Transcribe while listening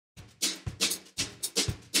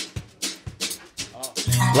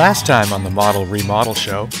Last time on the Model Remodel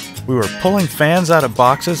show, we were pulling fans out of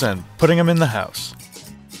boxes and putting them in the house.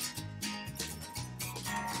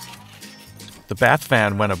 The bath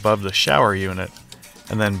fan went above the shower unit,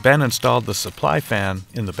 and then Ben installed the supply fan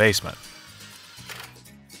in the basement.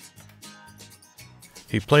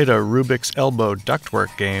 He played a Rubik's Elbow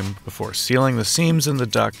ductwork game before sealing the seams in the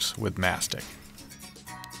ducts with mastic.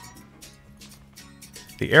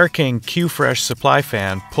 The Air King Q-Fresh supply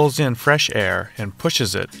fan pulls in fresh air and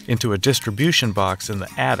pushes it into a distribution box in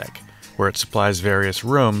the attic, where it supplies various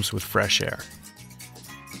rooms with fresh air.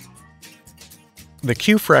 The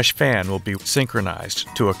Q-Fresh fan will be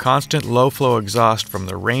synchronized to a constant low-flow exhaust from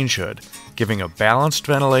the range hood, giving a balanced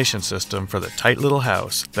ventilation system for the tight little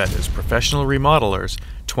house that is Professional Remodeler's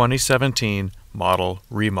 2017 Model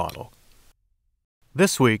Remodel.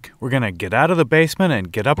 This week, we're going to get out of the basement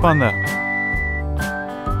and get up on the...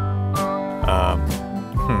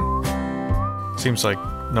 Seems like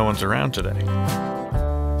no one's around today.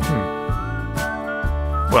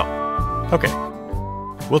 Well, okay.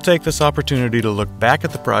 We'll take this opportunity to look back at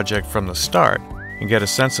the project from the start and get a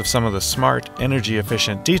sense of some of the smart,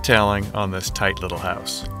 energy-efficient detailing on this tight little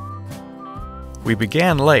house. We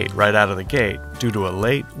began late right out of the gate due to a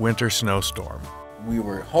late winter snowstorm. We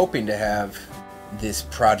were hoping to have this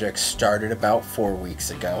project started about 4 weeks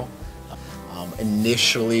ago.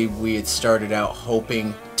 Initially, we had started out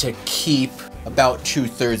hoping to keep about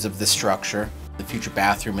 2/3 of the structure. The future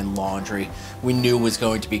bathroom and laundry we knew was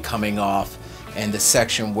going to be coming off, and the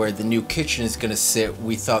section where the new kitchen is going to sit,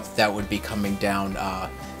 we thought that would be coming down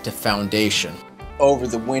to foundation. Over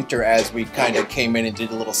the winter, as we kind of came in and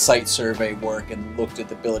did a little site survey work and looked at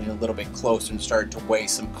the building a little bit closer and started to weigh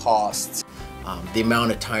some costs, the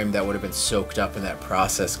amount of time that would have been soaked up in that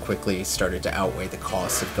process quickly started to outweigh the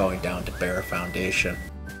cost of going down to bare foundation.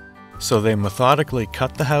 So they methodically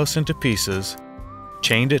cut the house into pieces,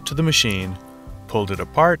 chained it to the machine, pulled it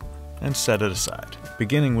apart, and set it aside,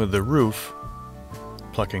 beginning with the roof,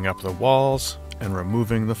 plucking up the walls, and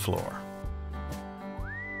removing the floor.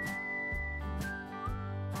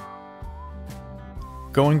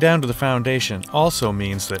 Going down to the foundation also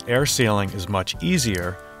means that air sealing is much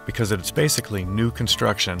easier because it's basically new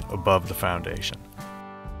construction above the foundation.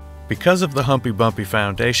 Because of the humpy-bumpy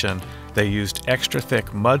foundation, they used extra thick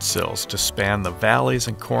mudsills to span the valleys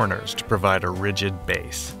and corners to provide a rigid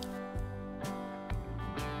base.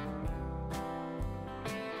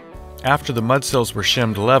 After the mudsills were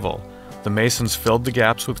shimmed level, the masons filled the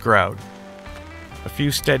gaps with grout. A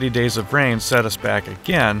few steady days of rain set us back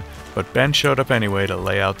again, but Ben showed up anyway to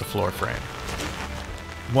lay out the floor frame.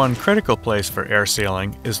 One critical place for air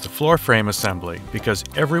sealing is the floor frame assembly, because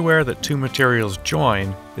everywhere that two materials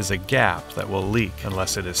join is a gap that will leak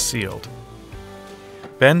unless it is sealed.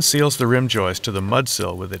 Ben seals the rim joist to the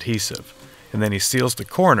mudsill with adhesive, and then he seals the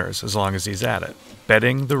corners as long as he's at it,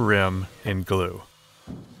 bedding the rim in glue.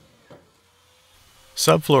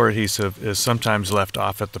 Subfloor adhesive is sometimes left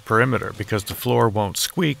off at the perimeter because the floor won't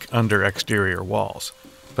squeak under exterior walls,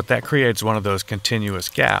 but that creates one of those continuous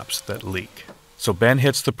gaps that leak. So Ben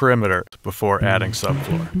hits the perimeter before adding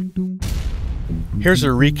subfloor. Here's a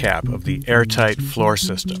recap of the airtight floor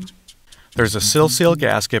system. There's a sill seal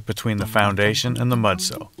gasket between the foundation and the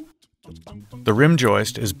mudsill. The rim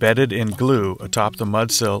joist is bedded in glue atop the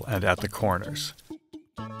mudsill and at the corners.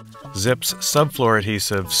 Zip's subfloor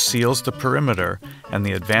adhesive seals the perimeter, and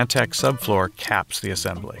the Advantech subfloor caps the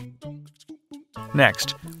assembly.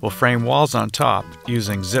 Next, we'll frame walls on top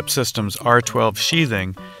using Zip Systems R12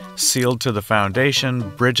 sheathing, sealed to the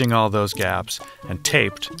foundation, bridging all those gaps, and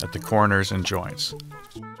taped at the corners and joints.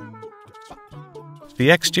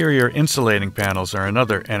 The exterior insulating panels are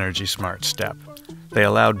another energy-smart step. They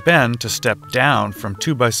allowed Ben to step down from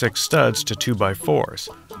 2x6 studs to 2x4s,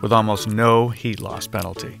 with almost no heat loss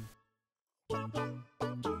penalty.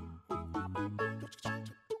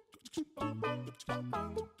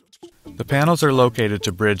 The panels are located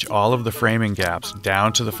to bridge all of the framing gaps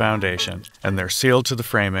down to the foundation, and they're sealed to the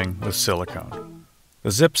framing with silicone.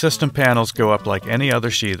 The Zip System panels go up like any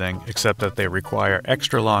other sheathing, except that they require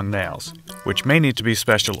extra long nails, which may need to be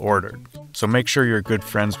special ordered, so make sure you're good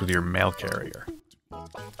friends with your mail carrier.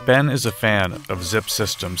 Ben is a fan of Zip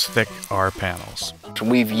Systems' thick R panels.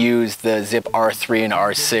 We've used the Zip R3 and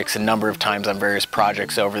R6 a number of times on various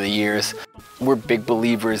projects over the years. We're big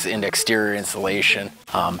believers in exterior insulation.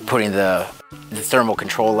 Putting the thermal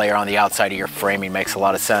control layer on the outside of your framing makes a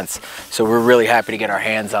lot of sense. So we're really happy to get our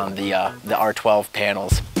hands on the R12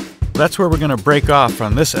 panels. That's where we're going to break off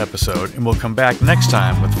on this episode, and we'll come back next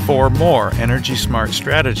time with 4 more energy-smart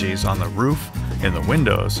strategies on the roof, in the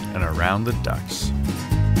windows, and around the ducts.